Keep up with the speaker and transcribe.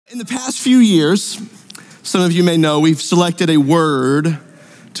In the past few years, some of you may know, we've selected a word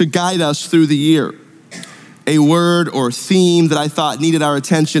to guide us through the year. A word or theme that I thought needed our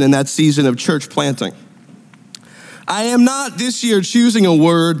attention in that season of church planting. I am not this year choosing a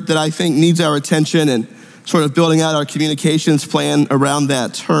word that I think needs our attention and sort of building out our communications plan around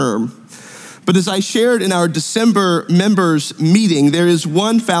that term. But as I shared in our December members meeting, there is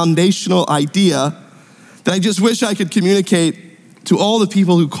one foundational idea that I just wish I could communicate to all the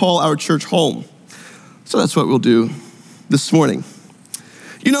people who call our church home. So that's what we'll do this morning.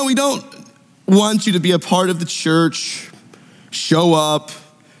 You know, we don't want you to be a part of the church, show up,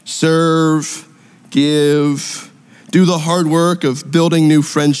 serve, give, do the hard work of building new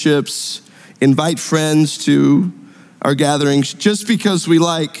friendships, invite friends to our gatherings just because we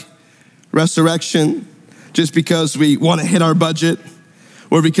like resurrection, just because we want to hit our budget,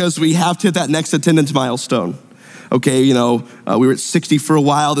 or because we have to hit that next attendance milestone. Okay, we were at 60 for a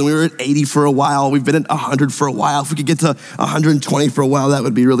while, then we were at 80 for a while, we've been at 100 for a while. If we could get to 120 for a while, that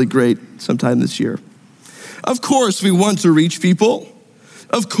would be really great sometime this year. Of course, we want to reach people.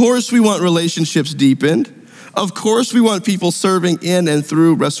 Of course, we want relationships deepened. Of course, we want people serving in and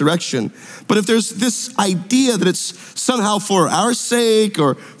through resurrection. But if there's this idea that it's somehow for our sake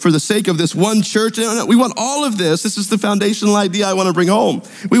or for the sake of this one church, no, we want all of this. This is the foundational idea I want to bring home.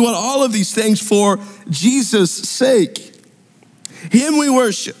 We want all of these things for Jesus' sake. Him we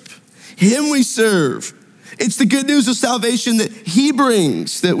worship. Him we serve. It's the good news of salvation that he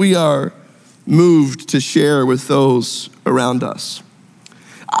brings that we are moved to share with those around us.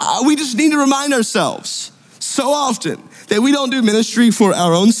 We just need to remind ourselves so often that we don't do ministry for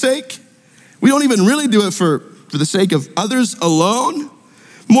our own sake. We don't even really do it for the sake of others alone.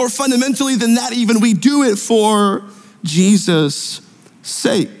 More fundamentally than that, even we do it for Jesus'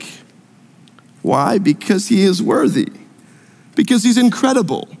 sake. Why? Because he is worthy. Because he's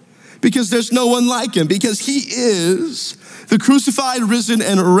incredible. Because there's no one like him. Because he is the crucified, risen,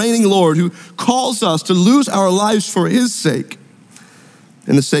 and reigning Lord who calls us to lose our lives for his sake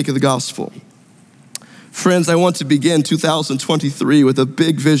and the sake of the gospel. Friends, I want to begin 2023 with a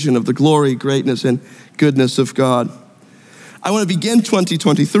big vision of the glory, greatness, and goodness of God. I want to begin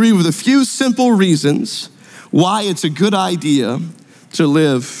 2023 with a few simple reasons why it's a good idea to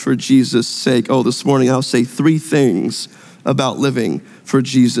live for Jesus' sake. Oh, this morning I'll say 3 things about living for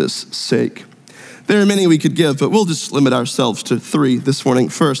Jesus' sake. There are many we could give, but we'll just limit ourselves to 3 this morning.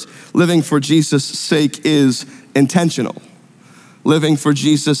 First, living for Jesus' sake is intentional. Living for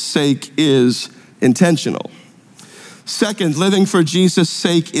Jesus' sake is intentional. Second, living for Jesus'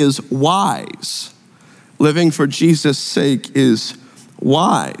 sake is wise. Living for Jesus' sake is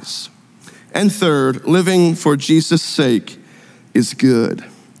wise. And third, living for Jesus' sake is good.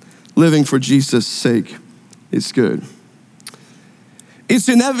 Living for Jesus' sake is good. It's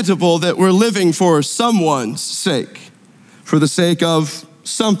inevitable that we're living for someone's sake, for the sake of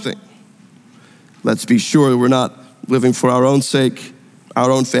something. Let's be sure we're not living for our own sake,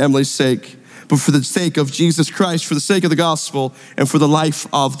 our own family's sake, but for the sake of Jesus Christ, for the sake of the gospel, and for the life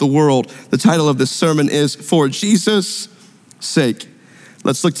of the world. The title of this sermon is For Jesus' Sake.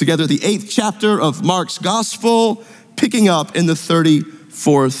 Let's look together at the 8th chapter of Mark's gospel, picking up in the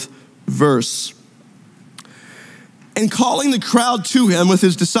 34th verse. And calling the crowd to him with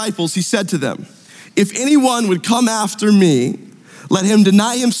his disciples, he said to them, "If anyone would come after me, let him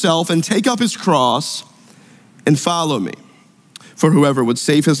deny himself and take up his cross and follow me. For whoever would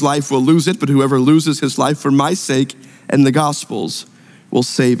save his life will lose it, but whoever loses his life for my sake and the gospel's will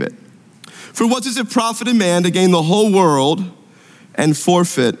save it. For what does it profit a man to gain the whole world and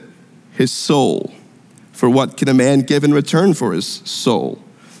forfeit his soul? For what can a man give in return for his soul?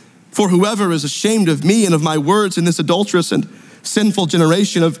 For whoever is ashamed of me and of my words in this adulterous and sinful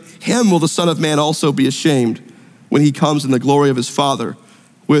generation, of him will the Son of Man also be ashamed when he comes in the glory of his Father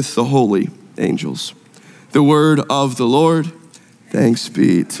with the holy angels." The word of the Lord. Thanks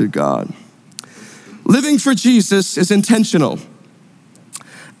be to God. Living for Jesus is intentional.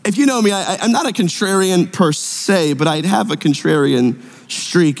 If you know me, I'm not a contrarian per se, but I'd have a contrarian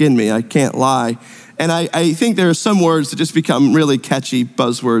streak in me, I can't lie. And I think there are some words that just become really catchy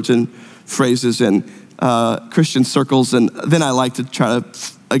buzzwords and phrases in Christian circles, and then I like to try to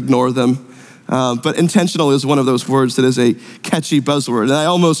ignore them. But intentional is one of those words that is a catchy buzzword. And I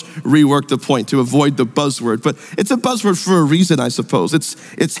almost reworked the point to avoid the buzzword, but it's a buzzword for a reason, I suppose.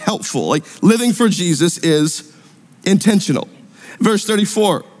 It's helpful. Like living for Jesus is intentional. Verse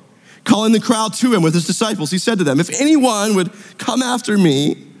 34, calling the crowd to him with his disciples, he said to them, "If anyone would come after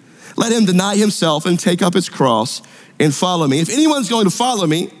me, let him deny himself and take up his cross and follow me." If anyone's going to follow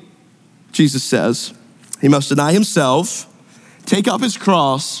me, Jesus says, he must deny himself, take up his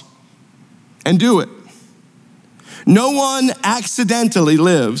cross, and do it. No one accidentally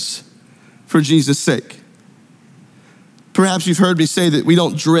lives for Jesus' sake. Perhaps you've heard me say that we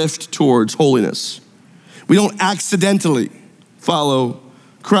don't drift towards holiness. We don't accidentally follow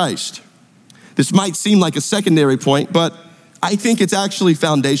Christ. This might seem like a secondary point, but I think it's actually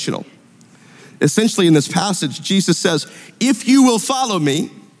foundational. Essentially, in this passage, Jesus says, if you will follow me,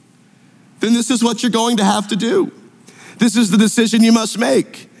 then this is what you're going to have to do. This is the decision you must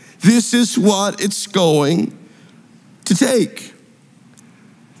make. This is what it's going to take.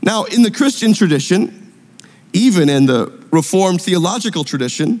 Now, in the Christian tradition, even in the Reformed theological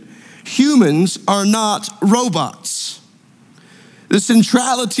tradition, humans are not robots. The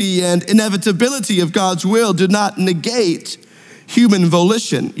centrality and inevitability of God's will do not negate human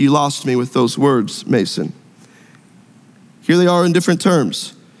volition. You lost me with those words, Mason. Here they are in different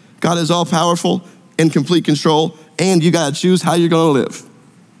terms. God is all powerful, in complete control, and you gotta choose how you're gonna live.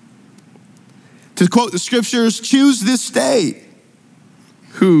 To quote the scriptures, choose this day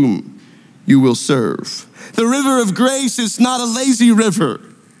whom you will serve. The river of grace is not a lazy river.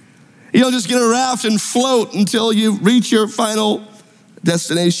 You don't just get a raft and float until you reach your final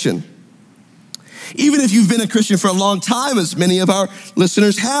destination. Even if you've been a Christian for a long time, as many of our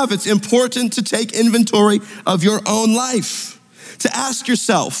listeners have, it's important to take inventory of your own life, to ask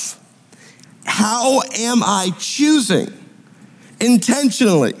yourself, how am I choosing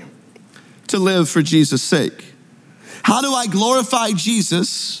intentionally to live for Jesus' sake? How do I glorify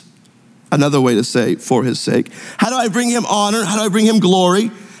Jesus? Another way to say for his sake. How do I bring him honor? How do I bring him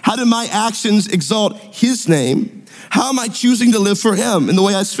glory? How do my actions exalt his name? How am I choosing to live for him in the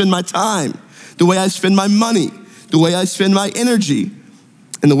way I spend my time, the way I spend my money, the way I spend my energy,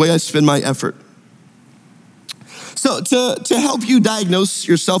 and the way I spend my effort? So to help you diagnose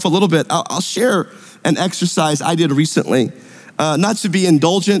yourself a little bit, I'll share an exercise I did recently, not to be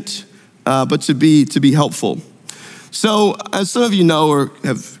indulgent, but to be helpful. So as some of you know or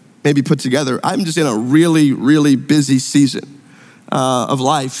have maybe put together, I'm just in a really, really busy season of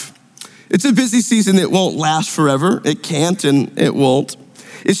life. It's a busy season that won't last forever. It can't and it won't.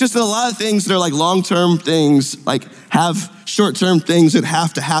 It's just that a lot of things that are like long-term things, like have short-term things that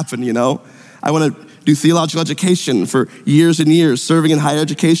have to happen, you know? I want to do theological education for years and years, serving in higher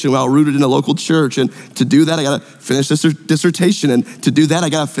education while rooted in a local church. And to do that, I got to finish this dissertation. And to do that, I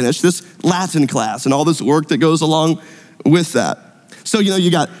got to finish this Latin class and all this work that goes along with that. So, you know,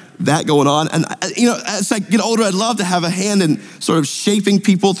 you got that going on. And, you know, as I get older, I'd love to have a hand in sort of shaping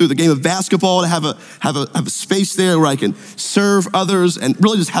people through the game of basketball, to have a space there where I can serve others and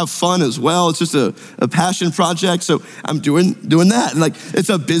really just have fun as well. It's just a passion project. So I'm doing that. And like, it's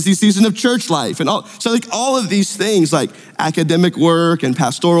a busy season of church life. And so like all of these things, like academic work and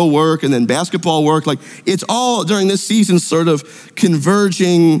pastoral work and then basketball work, like it's all during this season sort of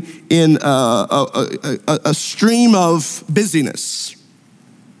converging in a stream of busyness.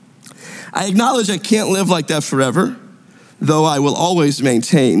 I acknowledge I can't live like that forever, though I will always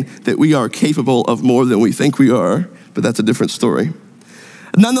maintain that we are capable of more than we think we are, but that's a different story.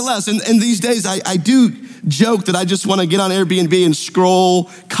 Nonetheless, in these days, I do joke that I just want to get on Airbnb and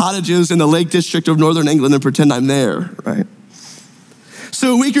scroll cottages in the Lake District of Northern England and pretend I'm there, right?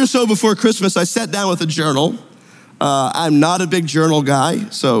 So a week or so before Christmas, I sat down with a journal. I'm not a big journal guy,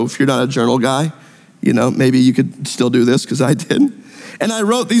 so if you're not a journal guy, you know, maybe you could still do this because I did. And I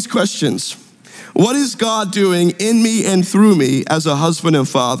wrote these questions. What is God doing in me and through me as a husband and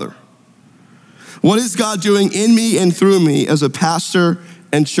father? What is God doing in me and through me as a pastor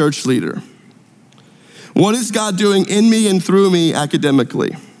and church leader? What is God doing in me and through me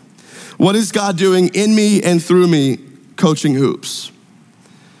academically? What is God doing in me and through me coaching hoops?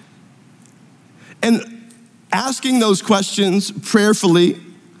 And asking those questions prayerfully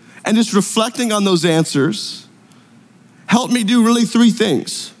and just reflecting on those answers helped me do really three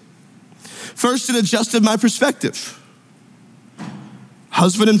things. First, it adjusted my perspective.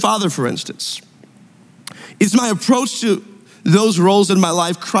 Husband and father, for instance. Is my approach to those roles in my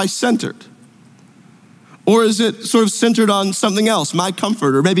life Christ-centered? Or is it sort of centered on something else, my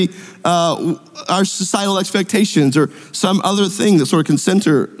comfort, or maybe our societal expectations, or some other thing that sort of can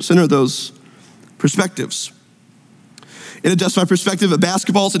center those perspectives? It adjusts my perspective. At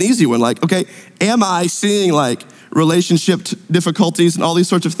basketball, it's an easy one. Like, okay, am I seeing like relationship difficulties and all these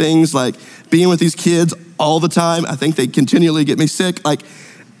sorts of things, like being with these kids all the time? I think they continually get me sick. Like,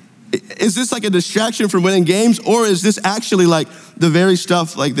 is this like a distraction from winning games, or is this actually like the very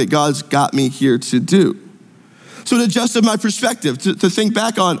stuff like that God's got me here to do? So it adjusted my perspective to think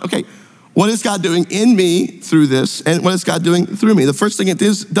back on, okay, what is God doing in me through this, and what is God doing through me? The first thing it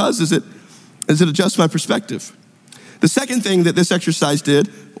does is it adjusts my perspective. The second thing that this exercise did,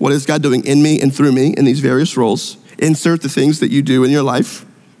 what is God doing in me and through me in these various roles? Insert the things that you do in your life.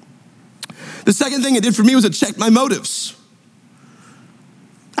 The second thing it did for me was it checked my motives.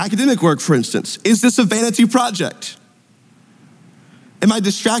 Academic work, for instance. Is this a vanity project? Am I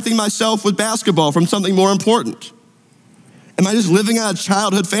distracting myself with basketball from something more important? Am I just living out a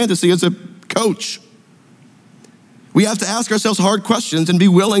childhood fantasy as a coach? We have to ask ourselves hard questions and be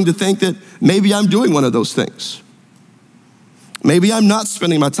willing to think that maybe I'm doing one of those things. Maybe I'm not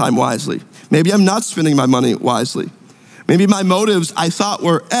spending my time wisely. Maybe I'm not spending my money wisely. Maybe my motives I thought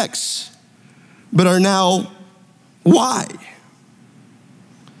were X, but are now Y.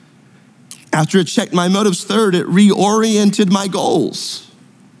 After it checked my motives, third, it reoriented my goals.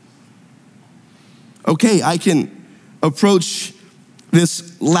 Okay, I can approach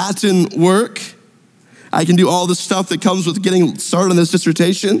this Latin work. I can do all the stuff that comes with getting started on this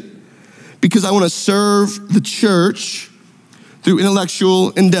dissertation because I want to serve the church through intellectual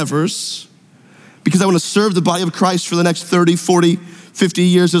endeavors, because I want to serve the body of Christ for the next 30, 40, 50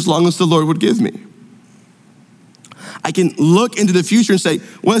 years as long as the Lord would give me. I can look into the future and say,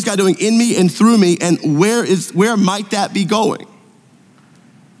 what is God doing in me and through me, and where might that be going?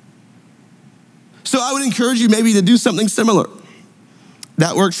 So I would encourage you maybe to do something similar.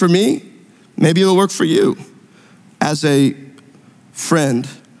 That worked for me. Maybe it'll work for you as a friend,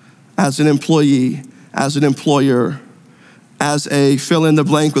 as an employee, as an employer, as a fill in the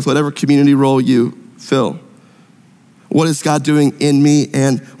blank with whatever community role you fill. What is God doing in me,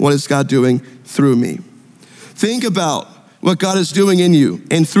 and what is God doing through me? Think about what God is doing in you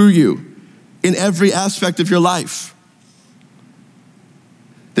and through you in every aspect of your life.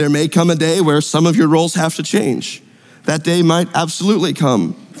 There may come a day where some of your roles have to change. That day might absolutely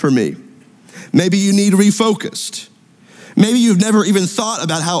come for me. Maybe you need refocused. Maybe you've never even thought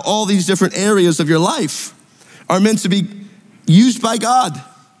about how all these different areas of your life are meant to be used by God.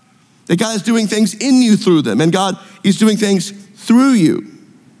 That God is doing things in you through them, and God is doing things through you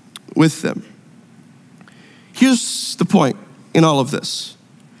with them. Here's the point in all of this.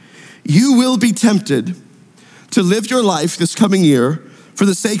 You will be tempted to live your life this coming year for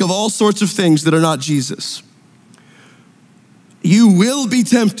the sake of all sorts of things that are not Jesus. You will be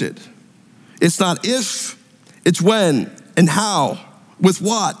tempted. It's not if, it's when and how, with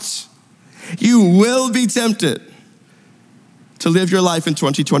what. You will be tempted to live your life in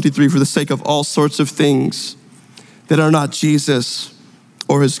 2023 for the sake of all sorts of things that are not Jesus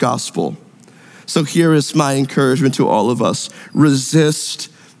or his gospel. So here is my encouragement to all of us. Resist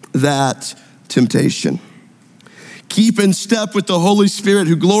that temptation. Keep in step with the Holy Spirit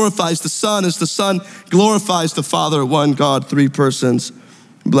who glorifies the Son as the Son glorifies the Father, one God, three persons,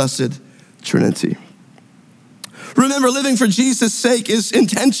 blessed Trinity. Remember, living for Jesus' sake is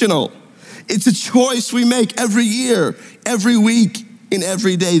intentional. It's a choice we make every year, every week, and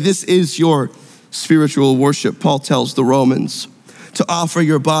every day. This is your spiritual worship. Paul tells the Romans to offer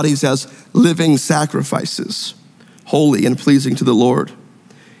your bodies as living sacrifices, holy and pleasing to the Lord.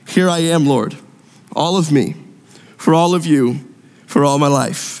 Here I am, Lord, all of me, for all of you, for all my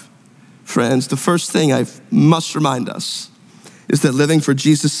life. Friends, the first thing I must remind us is that living for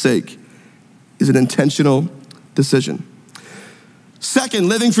Jesus' sake is an intentional decision. Second,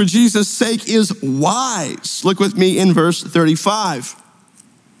 living for Jesus' sake is wise. Look with me in verse 35.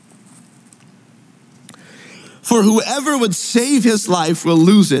 For whoever would save his life will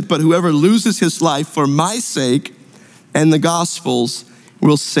lose it, but whoever loses his life for my sake and the gospel's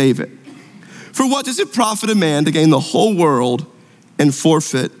will save it. For what does it profit a man to gain the whole world and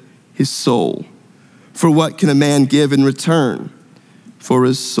forfeit his soul? For what can a man give in return for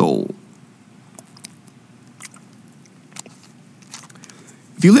his soul?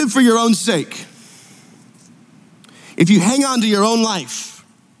 If you live for your own sake, if you hang on to your own life,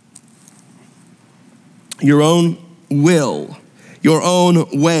 your own will, your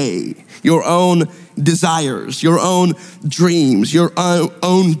own way, your own desires, your own dreams, your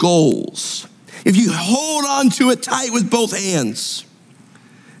own goals, if you hold on to it tight with both hands,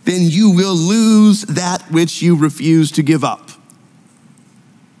 then you will lose that which you refuse to give up.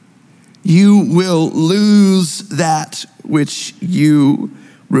 You will lose that which you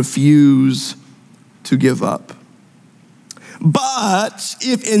refuse to give up. But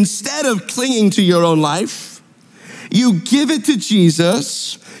if instead of clinging to your own life, you give it to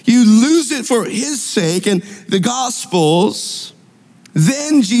Jesus, you lose it for his sake and the gospel's,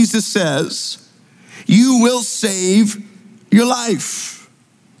 then Jesus says, you will save your life.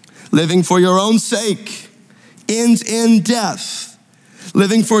 Living for your own sake ends in death.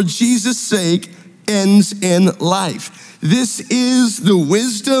 Living for Jesus' sake ends in life. This is the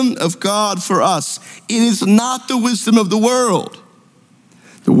wisdom of God for us. It is not the wisdom of the world.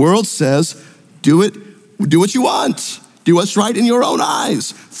 The world says, do what you want. Do what's right in your own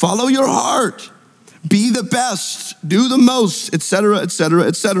eyes. Follow your heart. Be the best. Do the most, etc., etc.,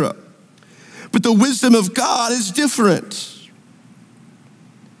 etc. But the wisdom of God is different.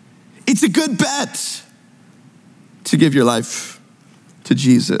 It's a good bet to give your life to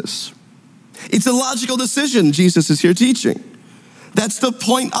Jesus. It's a logical decision Jesus is here teaching. That's the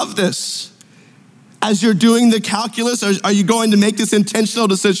point of this. As you're doing the calculus, are you going to make this intentional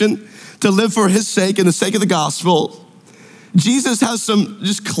decision to live for his sake and the sake of the gospel? Jesus has some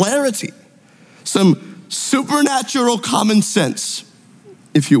just clarity, some supernatural common sense,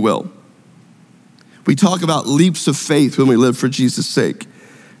 if you will. We talk about leaps of faith when we live for Jesus' sake.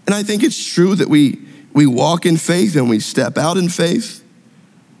 And I think it's true that we walk in faith and we step out in faith.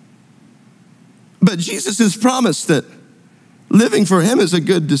 But Jesus has promised that living for him is a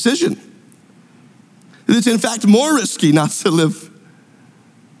good decision. It's in fact more risky not to live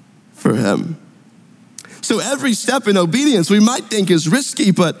for him. So every step in obedience we might think is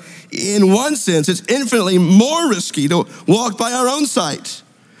risky, but in one sense, it's infinitely more risky to walk by our own sight,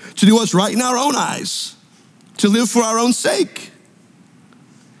 to do what's right in our own eyes, to live for our own sake.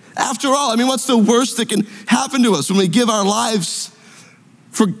 After all, what's the worst that can happen to us when we give our lives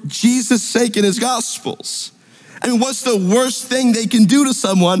for Jesus' sake and his gospels? What's the worst thing they can do to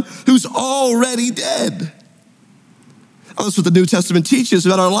someone who's already dead? Oh, that's what the New Testament teaches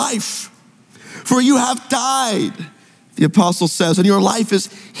about our life. For you have died, the apostle says, and your life is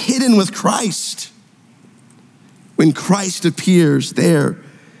hidden with Christ. When Christ appears, there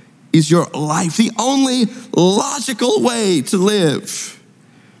is your life. The only logical way to live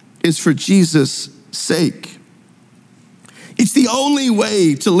is for Jesus' sake. It's the only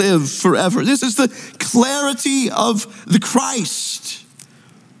way to live forever. This is the clarity of the Christ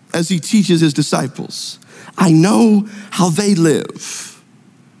as he teaches his disciples. I know how they live,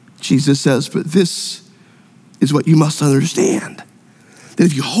 Jesus says, but this is what you must understand. That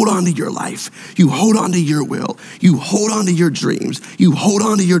if you hold on to your life, you hold on to your will, you hold on to your dreams, you hold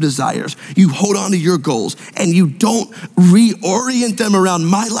on to your desires, you hold on to your goals, and you don't reorient them around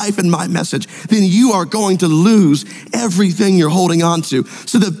my life and my message, then you are going to lose everything you're holding on to.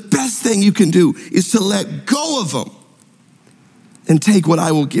 So the best thing you can do is to let go of them and take what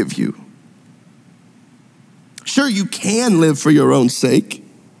I will give you. Sure, you can live for your own sake.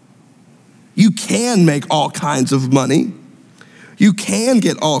 You can make all kinds of money. You can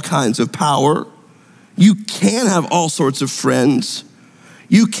get all kinds of power. You can have all sorts of friends.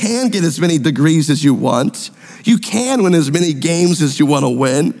 You can get as many degrees as you want. You can win as many games as you want to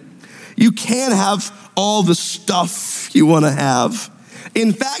win. You can have all the stuff you want to have.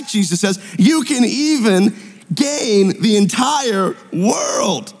 In fact, Jesus says, you can even gain the entire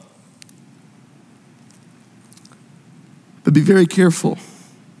world. But be very careful,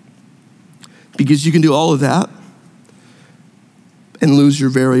 because you can do all of that and lose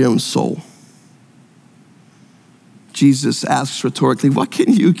your very own soul. Jesus asks rhetorically, what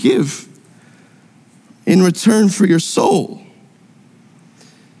can you give in return for your soul?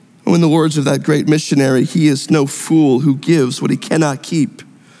 And in the words of that great missionary, he is no fool who gives what he cannot keep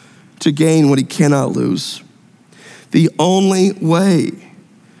to gain what he cannot lose. The only way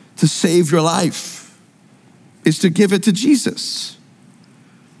to save your life is to give it to Jesus.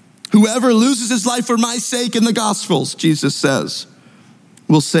 Whoever loses his life for my sake in the Gospels, Jesus says,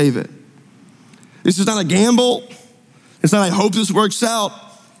 will save it. This is not a gamble. It's not, I hope this works out.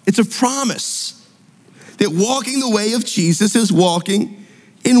 It's a promise that walking the way of Jesus is walking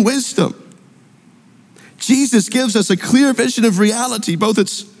in wisdom. Jesus gives us a clear vision of reality, both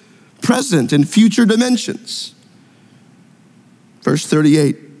its present and future dimensions. Verse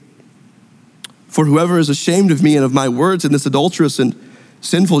 38, for whoever is ashamed of me and of my words in this adulterous and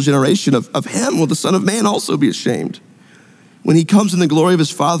sinful generation, of him will the Son of Man also be ashamed when he comes in the glory of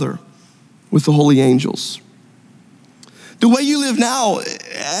his Father with the holy angels. The way you live now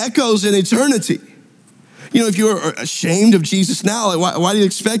echoes in eternity. If you're ashamed of Jesus now, why do you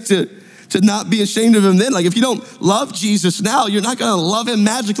expect to not be ashamed of him then? If you don't love Jesus now, you're not going to love him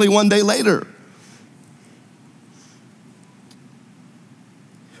magically one day later.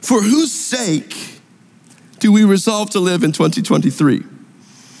 For whose sake do we resolve to live in 2023?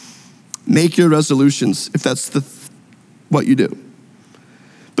 Make your resolutions if that's what you do.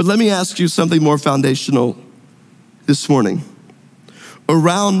 But let me ask you something more foundational this morning.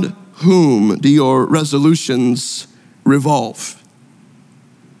 Around whom do your resolutions revolve?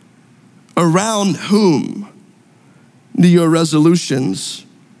 Around whom do your resolutions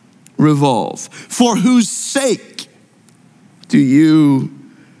revolve? For whose sake do you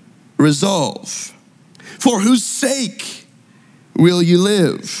resolve? For whose sake will you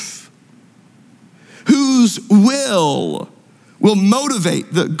live? Whose will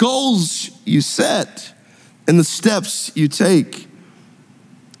motivate the goals you set and the steps you take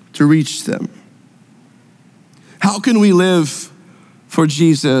to reach them? How can we live for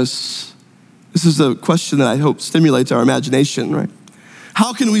Jesus? This is a question that I hope stimulates our imagination, right?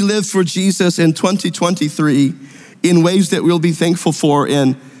 How can we live for Jesus in 2023 in ways that we'll be thankful for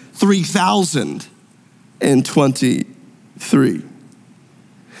in 3023?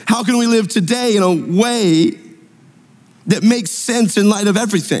 How can we live today in a way that makes sense in light of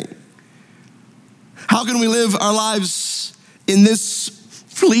everything? How can we live our lives in this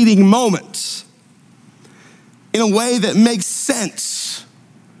fleeting moment in a way that makes sense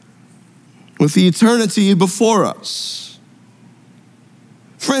with the eternity before us?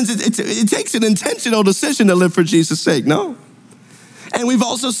 Friends, it takes an intentional decision to live for Jesus' sake, no? And we've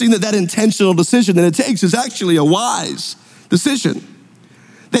also seen that intentional decision that it takes is actually a wise decision.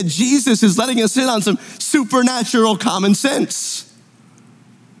 That Jesus is letting us in on some supernatural common sense.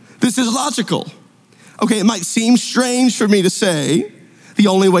 This is logical. Okay, it might seem strange for me to say the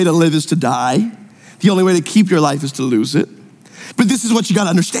only way to live is to die. The only way to keep your life is to lose it. But this is what you got to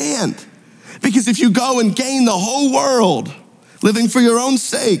understand. Because if you go and gain the whole world, living for your own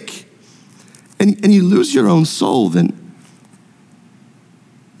sake, and you lose your own soul, then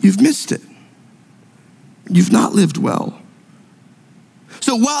you've missed it. You've not lived well.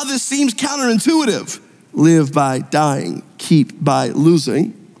 So while this seems counterintuitive, live by dying, keep by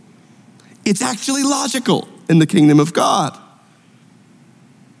losing, it's actually logical in the kingdom of God.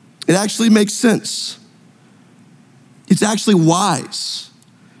 It actually makes sense. It's actually wise.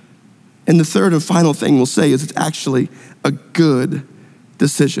 And the third and final thing we'll say is it's actually a good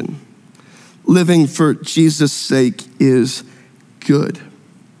decision. Living for Jesus' sake is good.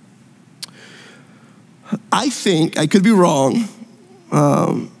 I think, I could be wrong,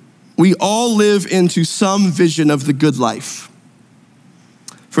 we all live into some vision of the good life.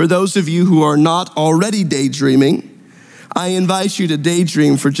 For those of you who are not already daydreaming, I invite you to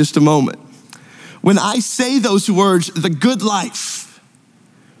daydream for just a moment. When I say those words, the good life,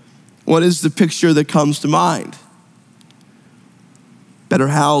 what is the picture that comes to mind? Better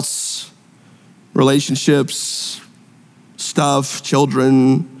house, relationships, stuff,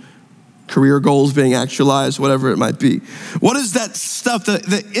 children, career goals being actualized, whatever it might be. What is that stuff,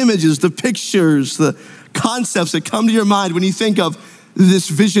 the images, the pictures, the concepts that come to your mind when you think of this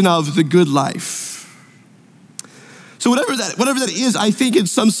vision of the good life? So whatever that is, I think in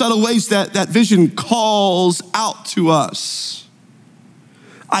some subtle ways that vision calls out to us.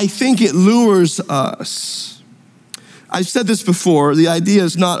 I think it lures us. I've said this before, the idea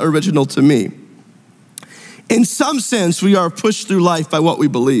is not original to me. In some sense, we are pushed through life by what we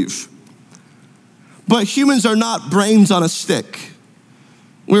believe. But humans are not brains on a stick.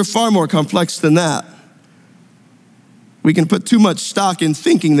 We're far more complex than that. We can put too much stock in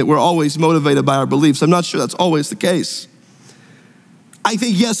thinking that we're always motivated by our beliefs. I'm not sure that's always the case. I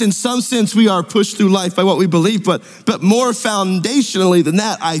think, yes, in some sense, we are pushed through life by what we believe, but more foundationally than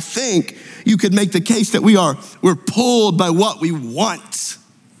that, I think you could make the case that we're pulled by what we want.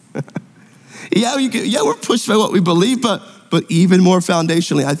 We're pushed by what we believe, but even more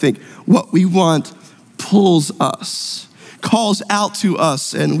foundationally, I think what we want pulls us, calls out to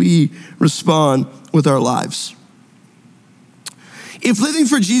us, and we respond with our lives. If living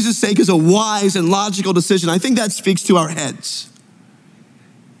for Jesus' sake is a wise and logical decision, I think that speaks to our heads.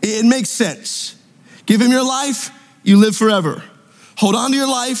 It makes sense. Give him your life, you live forever. Hold on to your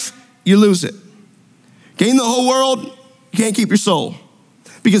life, you lose it. Gain the whole world, you can't keep your soul.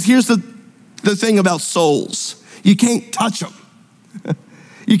 Because here's the thing about souls. You can't touch them.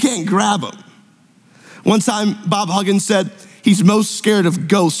 You can't grab them. One time, Bob Huggins said he's most scared of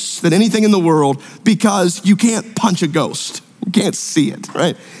ghosts than anything in the world because you can't punch a ghost. You can't see it,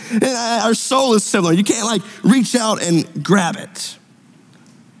 right? And our soul is similar. You can't reach out and grab it.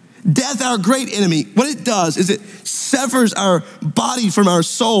 Death, our great enemy, what it does is it severs our body from our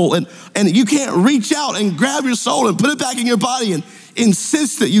soul, and you can't reach out and grab your soul and put it back in your body and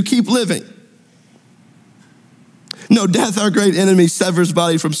insist that you keep living. No, death, our great enemy, severs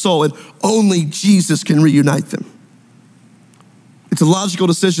body from soul, and only Jesus can reunite them. It's a logical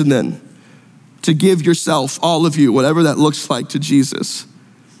decision then to give yourself, all of you, whatever that looks like, to Jesus.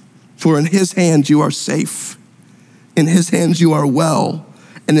 For in his hands you are safe. In his hands you are well.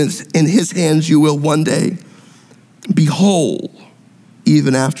 And in his hands you will one day be whole,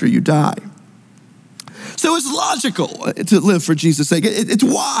 even after you die. So it's logical to live for Jesus' sake. It's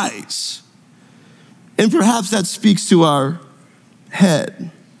wise. And perhaps that speaks to our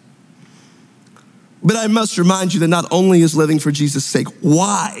head. But I must remind you that not only is living for Jesus' sake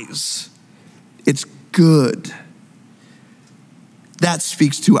wise, it's good. That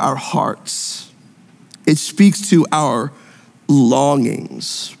speaks to our hearts. It speaks to our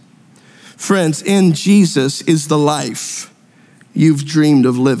longings. Friends, in Jesus is the life you've dreamed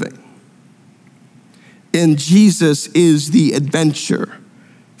of living. In Jesus is the adventure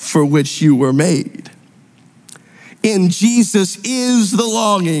for which you were made. In Jesus is the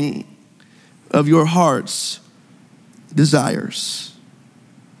longing of your heart's desires.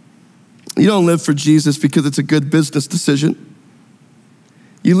 You don't live for Jesus because it's a good business decision.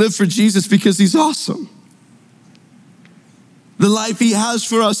 You live for Jesus because he's awesome. The life he has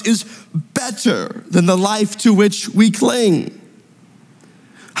for us is better than the life to which we cling.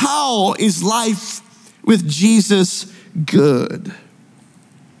 How is life with Jesus good?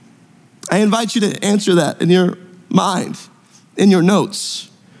 I invite you to answer that in your mind, in your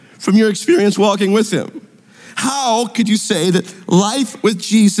notes, from your experience walking with him. How could you say that life with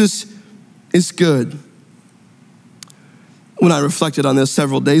Jesus is good? When I reflected on this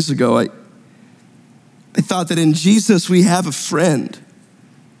several days ago, I thought that in Jesus we have a friend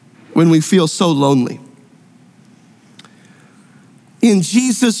when we feel so lonely. In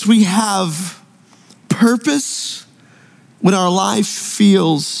Jesus we have purpose when our life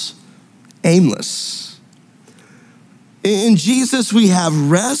feels aimless. In Jesus we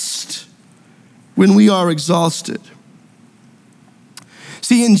have rest when we are exhausted.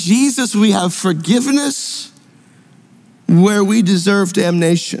 See, in Jesus we have forgiveness where we deserve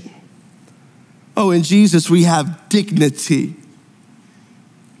damnation. Oh, in Jesus we have dignity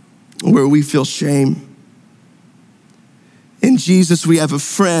where we feel shame. In Jesus we have a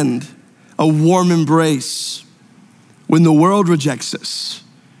friend, a warm embrace when the world rejects us,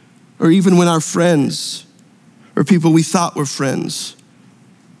 or even when our friends or people we thought were friends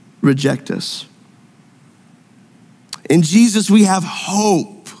reject us. In Jesus we have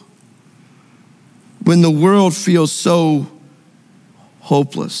hope when the world feels so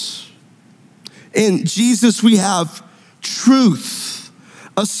hopeless. In Jesus we have truth,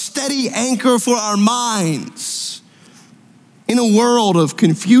 a steady anchor for our minds in a world of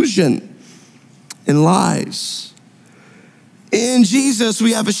confusion and lies. In Jesus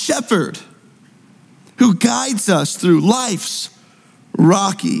we have a shepherd who guides us through life's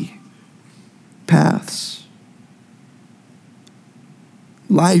rocky paths.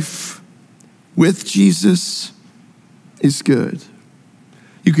 Life with Jesus is good.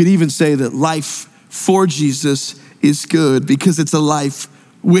 You could even say that life for Jesus is good because it's a life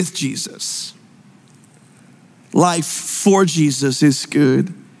with Jesus. Life for Jesus is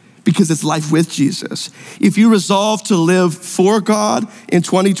good because it's life with Jesus. If you resolve to live for God in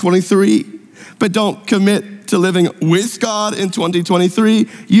 2023, but don't commit to living with God in 2023,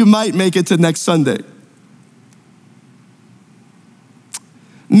 you might make it to next Sunday.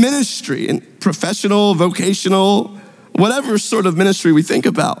 Ministry, and professional, vocational, whatever sort of ministry we think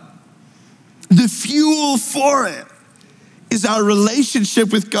about, the fuel for it is our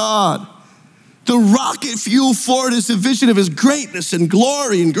relationship with God. The rocket fuel for it is the vision of his greatness and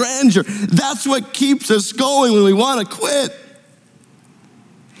glory and grandeur. That's what keeps us going when we want to quit.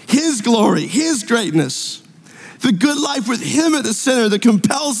 His glory, his greatness, the good life with him at the center that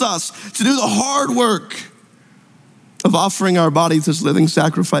compels us to do the hard work of offering our bodies as living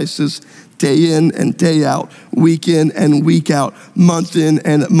sacrifices day in and day out, week in and week out, month in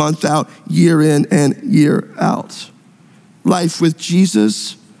and month out, year in and year out. Life with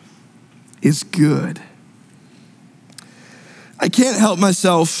Jesus is good. I can't help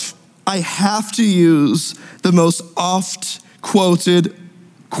myself. I have to use the most oft quoted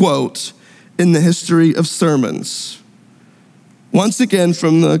quote in the history of sermons. Once again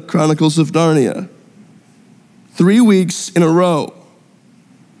from the Chronicles of Narnia. 3 weeks in a row.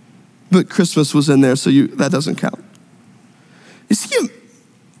 But Christmas was in there, so that doesn't count. Is he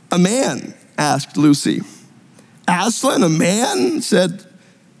a man? Asked Lucy. Aslan, a man? Said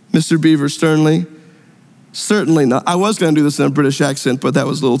Mr. Beaver sternly. Certainly not. I was going to do this in a British accent, but that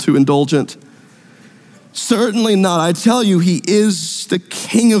was a little too indulgent. Certainly not. I tell you, he is the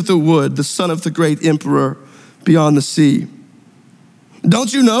king of the wood, the son of the great emperor beyond the sea.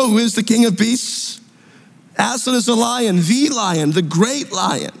 Don't you know who is the king of beasts? Aslan is a lion, the great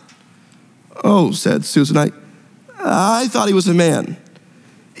lion. Oh, said Susan, I thought he was a man.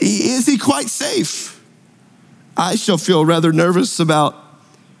 Is he quite safe? I shall feel rather nervous about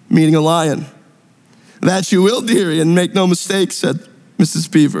meeting a lion. That you will, dearie, and make no mistake, said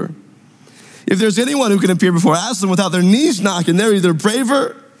Mrs. Beaver. If there's anyone who can appear before Aslan without their knees knocking, they're either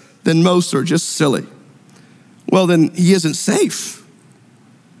braver than most or just silly. Well, then he isn't safe.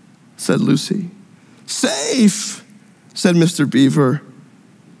 said Lucy. Safe, said Mr. Beaver.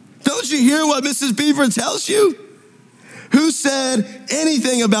 Don't you hear what Mrs. Beaver tells you? Who said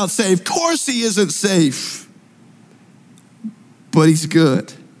anything about safe? Of course he isn't safe. But he's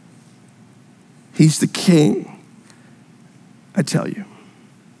good. He's the king, I tell you.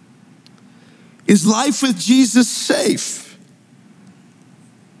 Is life with Jesus safe?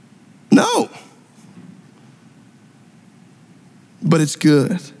 No. But it's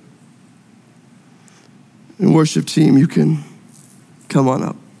good. And worship team, you can come on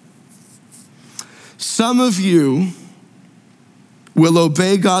up. Some of you will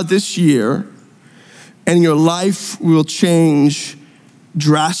obey God this year, and your life will change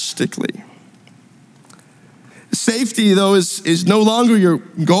drastically. Safety, though, is no longer your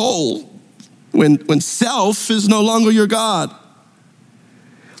goal when self is no longer your God.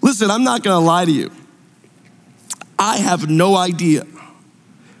 Listen, I'm not going to lie to you. I have no idea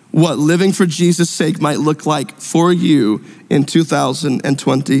what living for Jesus' sake might look like for you in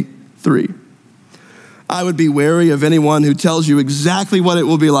 2023. I would be wary of anyone who tells you exactly what it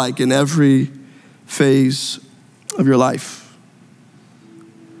will be like in every phase of your life.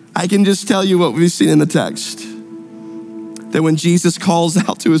 I can just tell you what we've seen in the text, that when Jesus calls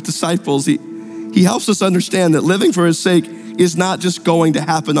out to his disciples, he helps us understand that living for his sake is not just going to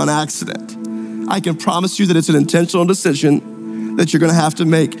happen on accident. I can promise you that it's an intentional decision that you're gonna have to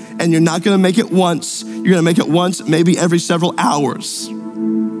make, and you're not gonna make it once, you're gonna make it once, maybe every several hours.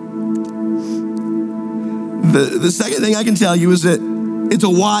 The second thing I can tell you is that it's a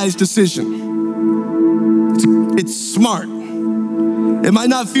wise decision. It's smart. It might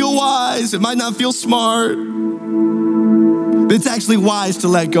not feel wise, it might not feel smart, but it's actually wise to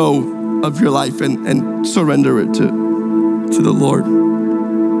let go of your life and surrender it to the Lord.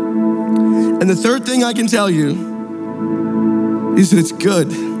 And the third thing I can tell you is that it's good,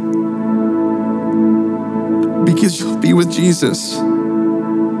 because you'll be with Jesus.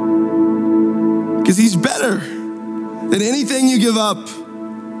 Because he's better than anything you give up.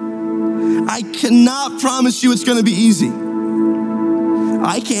 I cannot promise you it's going to be easy.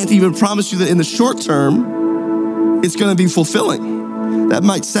 I can't even promise you that in the short term, it's going to be fulfilling. That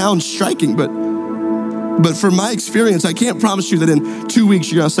might sound striking, but from my experience, I can't promise you that in 2 weeks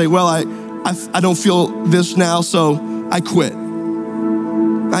you're going to say, well, I don't feel this now, so I quit.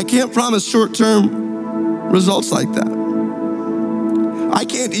 I can't promise short-term results like that. I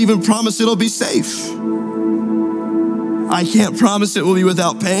can't even promise it'll be safe. I can't promise it will be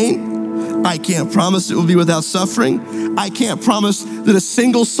without pain. I can't promise it will be without suffering. I can't promise that a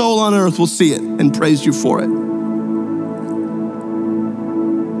single soul on earth will see it and praise you for it.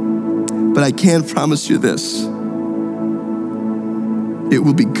 But I can promise you this: it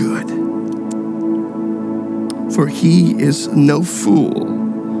will be good. For he is no fool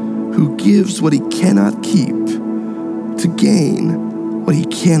who gives what he cannot keep to gain what he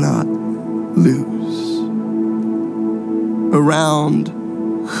cannot lose. Around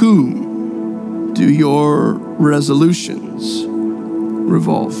whom do your resolutions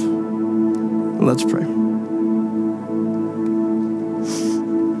revolve? Let's pray.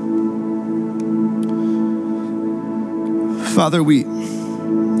 Father, we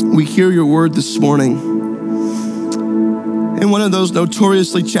hear your word this morning in one of those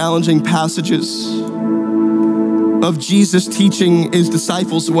notoriously challenging passages of Jesus teaching his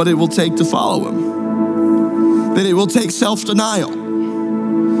disciples what it will take to follow him. That it will take self-denial.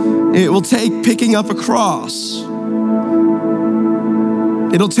 It will take picking up a cross.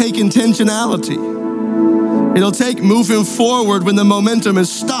 It'll take intentionality. It'll take moving forward when the momentum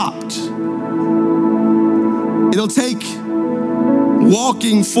is stopped. It'll take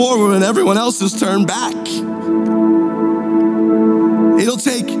walking forward when everyone else has turned back. It'll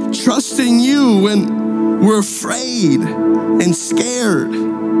take trusting you when we're afraid and scared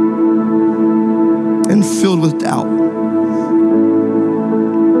and filled with doubt.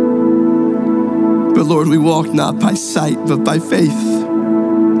 But Lord, we walk not by sight, but by faith.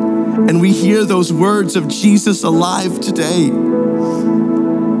 And we hear those words of Jesus alive today.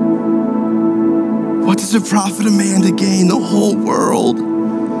 What does it profit a man to gain the whole world,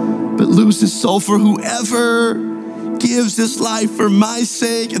 but lose his soul? For whoever gives his life for my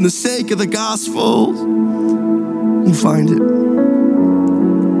sake and the sake of the gospel, you find it.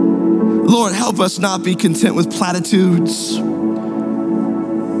 Lord, help us not be content with platitudes.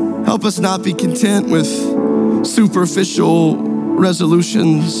 Help us not be content with superficial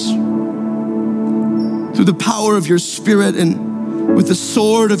resolutions. Through the power of your Spirit and with the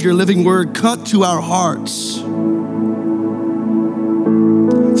sword of your living word, cut to our hearts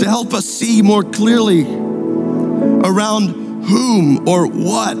to help us see more clearly around whom or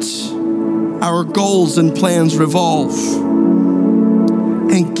what our goals and plans revolve.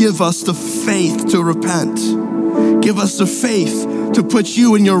 And give us the faith to repent. Give us the faith to put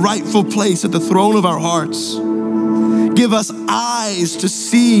you in your rightful place at the throne of our hearts. Give us eyes to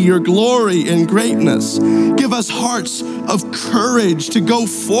see your glory and greatness. Give us hearts of courage to go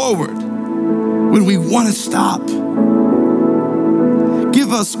forward when we want to stop.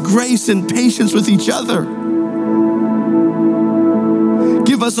 Give us grace and patience with each other.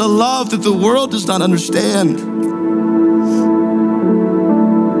 Give us a love that the world does not understand.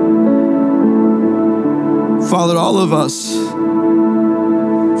 Father, all of us,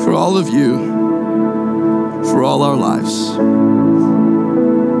 for all of you, for all our lives,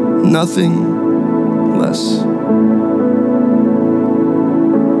 nothing less.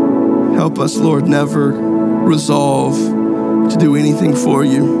 Help us, Lord, never resolve to do anything for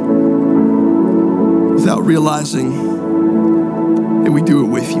you without realizing that we do it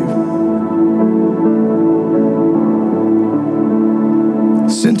with you.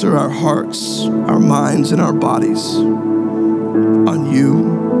 Center our hearts, our minds, and our bodies on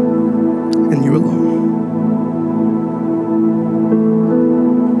you and you alone.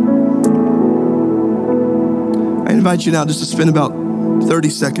 I invite you now just to spend about 30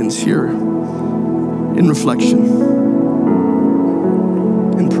 seconds here in reflection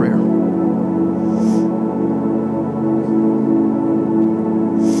and prayer.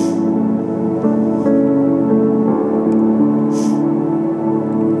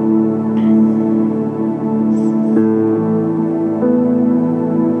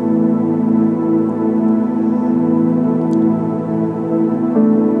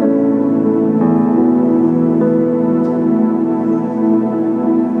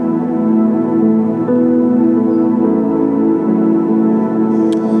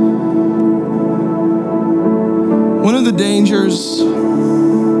 One of the dangers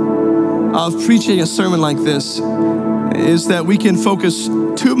of preaching a sermon like this is that we can focus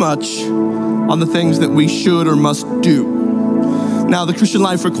too much on the things that we should or must do. Now, the Christian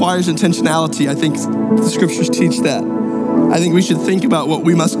life requires intentionality. I think the scriptures teach that. I think we should think about what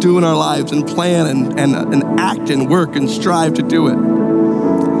we must do in our lives and plan and act and work and strive to do it.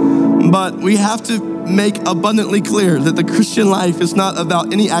 But we have to make abundantly clear that the Christian life is not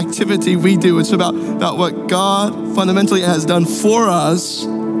about any activity we do. It's about what God fundamentally has done for us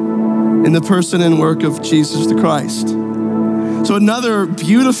in the person and work of Jesus the Christ. So another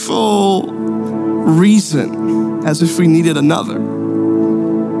beautiful reason, as if we needed another,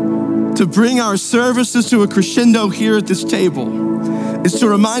 to bring our services to a crescendo here at this table is to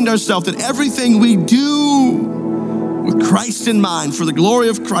remind ourselves that everything we do with Christ in mind, for the glory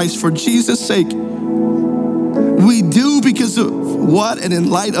of Christ, for Jesus' sake, we do because of what and in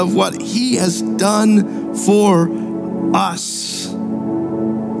light of what he has done for us.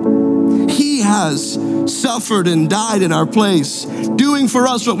 He has suffered and died in our place, doing for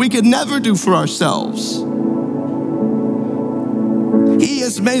us what we could never do for ourselves. He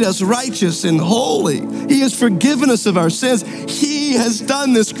has made us righteous and holy. He has forgiven us of our sins. He has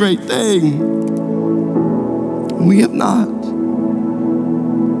done this great thing. We have not.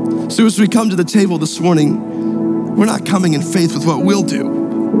 So as we come to the table this morning, we're not coming in faith with what we'll do.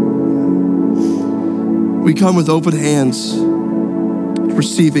 We come with open hands,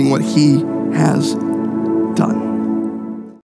 receiving what he has done.